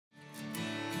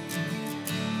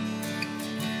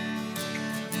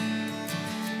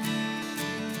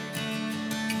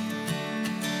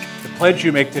pledge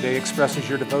you make today expresses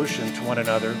your devotion to one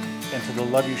another and to the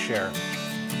love you share.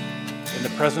 In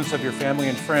the presence of your family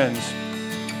and friends,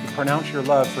 you pronounce your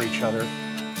love for each other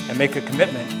and make a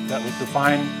commitment that will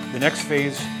define the next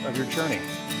phase of your journey.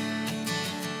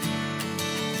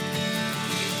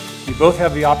 You both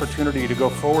have the opportunity to go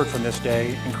forward from this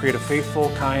day and create a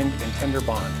faithful, kind, and tender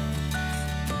bond.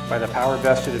 By the power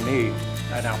vested in me,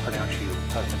 I now pronounce you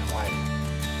husband and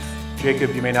wife.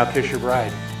 Jacob, you may now kiss your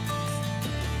bride.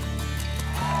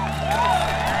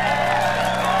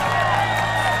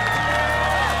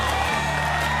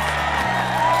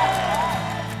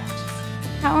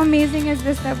 How amazing is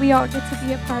this that we all get to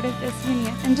be a part of this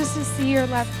union and just to see your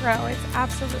love grow. It's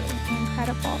absolutely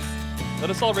incredible. Let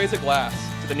us all raise a glass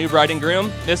to the new bride and groom,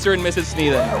 Mr. and Mrs.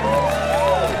 Sneathen.